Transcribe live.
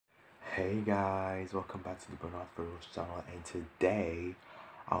Hey guys, welcome back to the Bernard Ferros channel, and today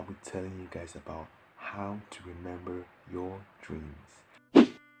I'll be telling you guys about how to remember your dreams.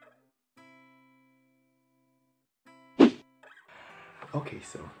 Okay,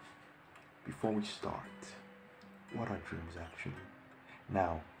 so before we start, what are dreams actually?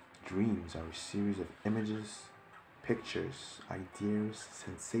 Now, dreams are a series of images, pictures, ideas,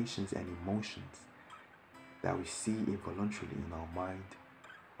 sensations, and emotions that we see involuntarily in our mind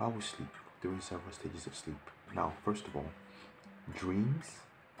while we sleep during several stages of sleep. Now, first of all, dreams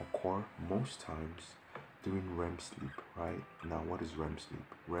occur most times during REM sleep, right? Now, what is REM sleep?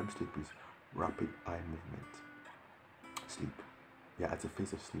 REM sleep is rapid eye movement sleep. Yeah, it's a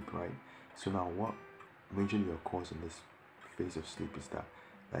phase of sleep, right? So now, what majorly occurs in this phase of sleep is that,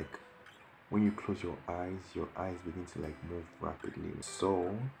 like, when you close your eyes begin to like move rapidly.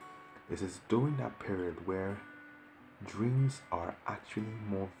 So this is during that period where dreams are actually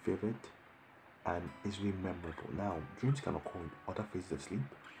more vivid and is rememberable. Now, dreams can occur in other phases of sleep,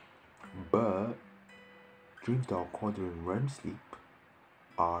 but dreams that occur during REM sleep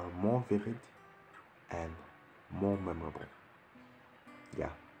are more vivid and more memorable.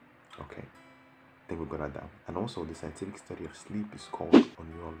 Yeah, okay. I think we got that down. And also, the scientific study of sleep is called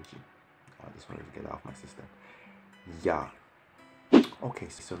neurology. I just wanted to get that off my system. Yeah. Okay,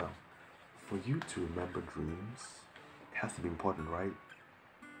 so now, for you to remember dreams, it has to be important, right?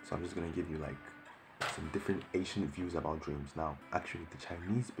 So I'm just gonna give you like some different ancient views about dreams. Now, actually, the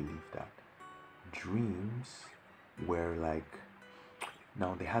Chinese believe that dreams were like,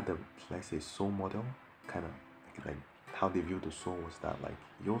 now they had the, let's say, soul model, kind of like how they viewed the soul was that like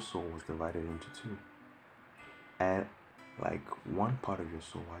your soul was divided into two, and like one part of your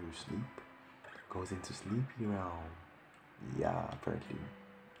soul while you sleep goes into sleepy realm. Yeah, apparently,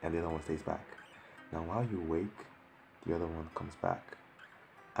 and the other one stays back. Now, while you wake, the other one comes back,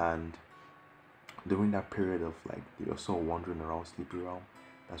 and during that period of like your soul wandering around sleepy realm,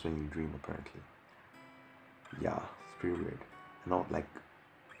 that's when you dream apparently. Yeah, it's pretty weird. Not like,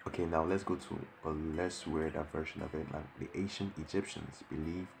 okay, now let's go to a less weirder version of it. Like the ancient Egyptians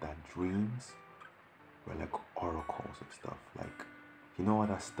believed that dreams were like oracles and stuff. Like, you know all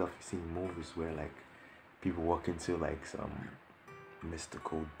that stuff you see in movies where like people walk into like some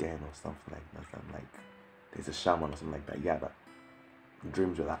mystical den or something like that. And, like there's a shaman or something like that. Yeah, that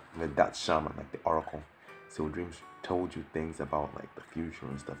dreams were that shaman, like the oracle. So dreams told you things about like the future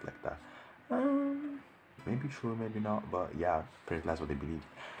and stuff like that. Maybe true, maybe not, but yeah, apparently that's what they believe.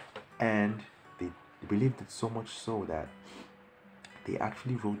 And they believed it so much so that they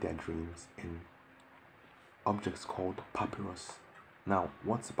actually wrote their dreams in objects called papyrus. Now,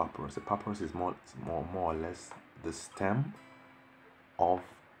 what's a papyrus? A papyrus is more or less the stem of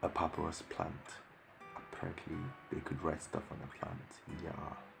a papyrus plant. Apparently, they could write stuff on the plant.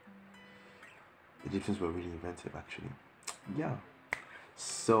 Yeah. Egyptians were really inventive, actually. Yeah.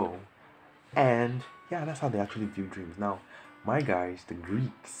 So, and yeah, that's how they actually view dreams. Now, my guys, the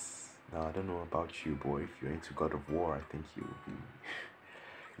Greeks. Now, I don't know about you, boy. If you're into God of War, I think you would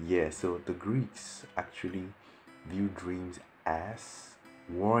be. Yeah, so the Greeks actually view dreams as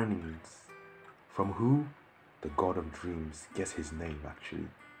warnings from who? The god of dreams. Guess his name, actually.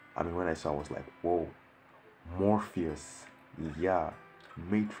 I mean, when I saw, I was like, whoa, Morpheus. Yeah,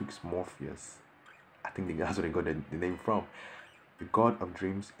 Matrix Morpheus. I think that's where they got the name from. The god of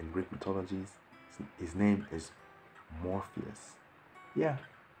dreams in Greek mythologies, his name is Morpheus. Yeah,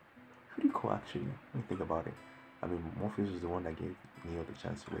 pretty cool actually, when you think about it. I mean, Morpheus is the one that gave Neo the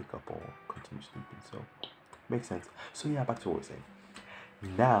chance to wake up or continue sleeping, so makes sense. So yeah, back to what we're saying.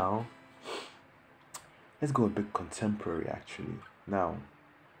 Now, let's go a bit contemporary actually. Now,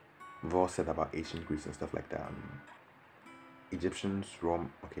 we've all said about ancient Greece and stuff like that. Egyptians,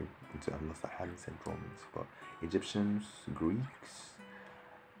 Rome, okay, unless I hadn't said Romans, but Egyptians, Greeks,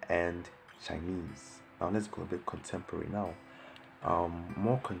 and Chinese. Now let's go a bit contemporary now.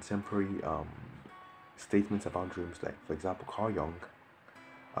 More contemporary statements about dreams, like for example, Carl Jung,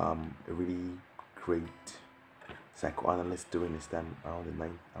 a really great psychoanalyst during his time around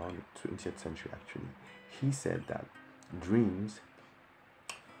the 20th century actually. He said that dreams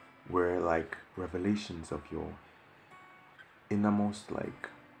were like revelations of your innermost, like,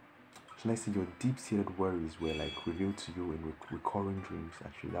 should I say, your deep-seated worries were like revealed to you in recurring dreams.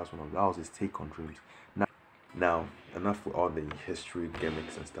 Actually, that was his take on dreams. Now, enough with all the history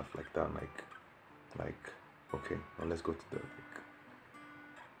gimmicks and stuff like that. Like, okay, now let's go to the like,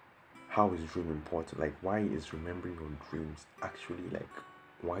 how is dream important? Like, why is remembering your dreams actually like?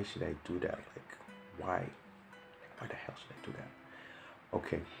 Why should I do that? Like, why? Why the hell should I do that?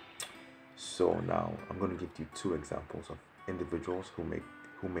 Okay, so now I'm going to give you two examples of individuals who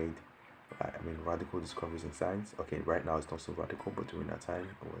made I mean, radical discoveries in science. Okay, right now it's not so radical, but during that time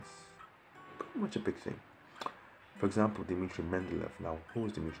it was pretty much a big thing. For example, Dmitry Mendeleev. Now, who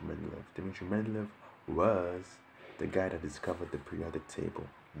was Dmitry Mendeleev? Dmitry Mendeleev was the guy that discovered the periodic table.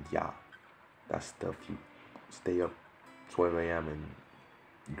 Yeah, that stuff you stay up 12 a.m.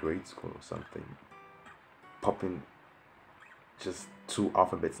 in grade school or something, popping just two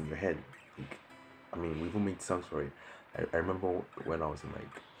alphabets in your head. Like, I mean, we even made songs for it. I remember when I was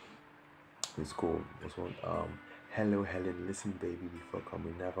in school, was one hello Helen, listen baby, before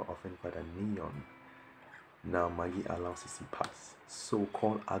coming never often but a neon. Now Maggie allows to see pass. So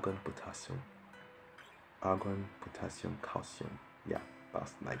called argon potassium. Argon, potassium, calcium. Yeah,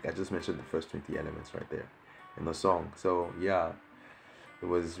 that's like I just mentioned the first 20 elements right there in the song. So yeah, it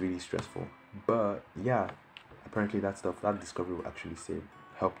was really stressful. But yeah, apparently that discovery will actually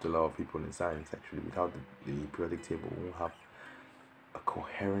helped a lot of people in science actually. Without the periodic table, we won't have a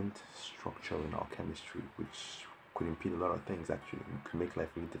coherent structure in our chemistry, which could impede a lot of things actually. It could make life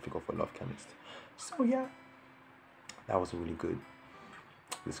really difficult for a lot of chemists. So yeah, that was a really good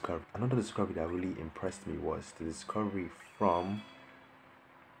discovery. Another discovery that really impressed me was the discovery from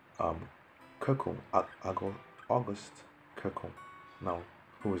Kirkle, August Kirkle. Now,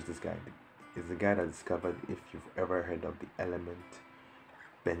 who is this guy? Is the guy that discovered, if you've ever heard of the element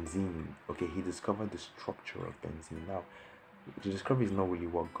benzene. Okay, he discovered the structure of benzene. Now, the discovery is not really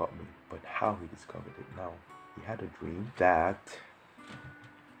what got me, but how he discovered it. Now, he had a dream that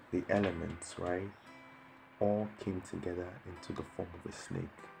the elements, right, all came together into the form of a snake.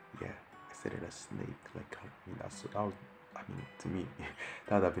 Yeah, I said it, a snake. Like, I mean, to me,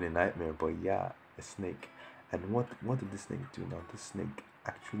 that would have been a nightmare. But yeah, a snake. And what did the snake do? Now, this snake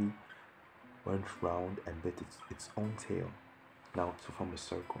actually went round and bit its own tail. Now, to form a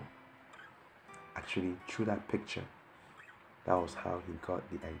circle. Actually, through that picture, that was how he got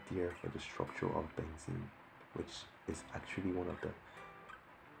the idea for the structure of benzene, which is actually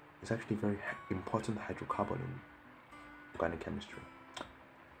it's actually very important hydrocarbon in organic chemistry.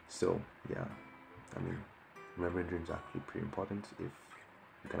 So yeah, I mean, remembering dreams are actually pretty important if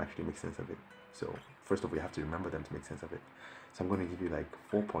you can actually make sense of it. So first of all, you have to remember them to make sense of it. So I'm going to give you like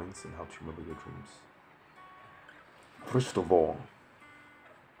 4 points in how to remember your dreams. First of all,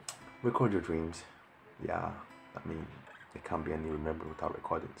 record your dreams. Yeah, I mean, it can't be any remembered without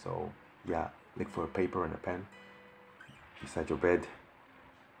recording. So yeah, look for a paper and a pen beside your bed.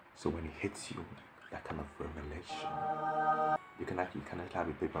 So when it hits you, that kind of revelation, you can actually have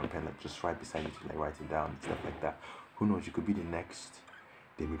a paper and pen like just right beside you to like write it down, stuff like that. Who knows? You could be the next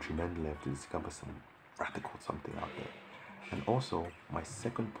Dmitry Mendeleev to discover some radical something out there. And also, my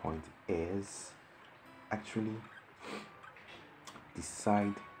second point is actually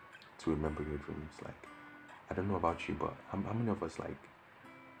decide to remember your dreams. Like, I don't know about you, but how many of us, like,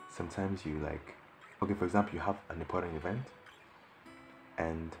 sometimes you like, okay, for example, you have an important event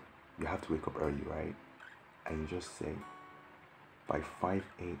and you have to wake up early, right? And you just say, by 5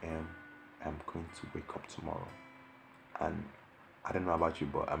 a.m. I'm going to wake up tomorrow. And I don't know about you,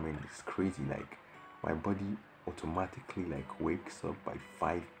 but I mean, it's crazy. Like, my body automatically like wakes up by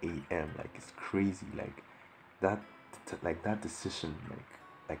 5 a.m. Like, it's crazy. Like that decision,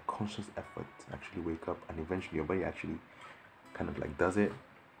 like conscious effort to actually wake up, and eventually your body actually kind of like does it.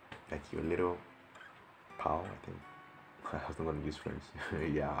 Like your little pal, I think. I was not gonna use French.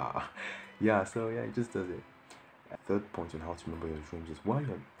 yeah. So yeah, it just does it. Third point on how to remember your dreams is while you're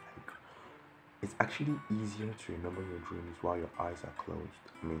like, it's actually easier to remember your dreams while your eyes are closed.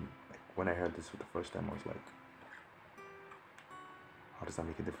 I mean, like when I heard this for the first time, I was like, how does that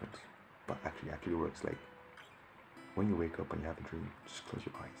make a difference? But actually works. Like when you wake up and you have a dream, just close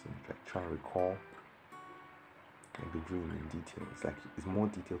your eyes and like try and recall like the dream in detail. It's like it's more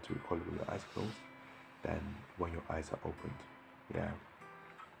detailed to recall it with your eyes closed than when your eyes are opened.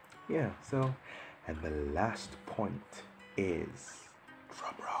 Yeah. So, and the last point is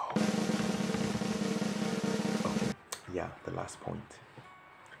drum roll. Okay. Yeah, the last point.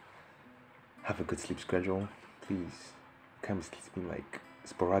 Have a good sleep schedule, please. You can't be sleeping like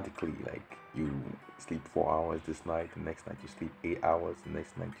sporadically. Like you sleep 4 hours this night, the next night you sleep 8 hours, the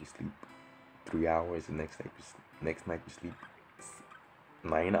next night you sleep 3 hours, the next night you sleep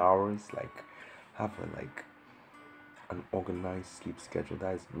 9 hours. Like have an organized sleep schedule.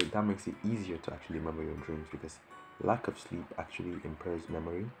 That makes it easier to actually remember your dreams, because lack of sleep actually impairs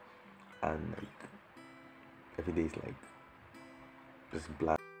memory, and like every day is like just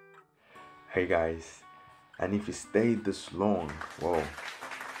blank. Hey guys, and if you stayed this long, whoa,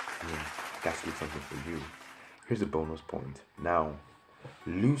 I mean, that's something for you. Here's a bonus point. Now,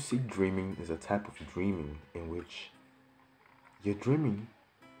 lucid dreaming is a type of dreaming in which you're dreaming,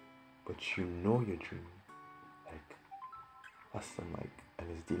 but you know you're dreaming. Like, that's some like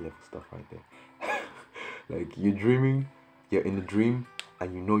LSD level stuff right there. Like, you're dreaming, you're in a dream,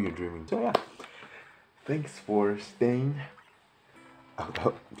 and you know you're dreaming. So yeah, thanks for staying.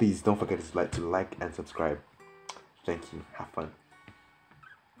 Please don't forget to like and subscribe. Thank you. Have fun.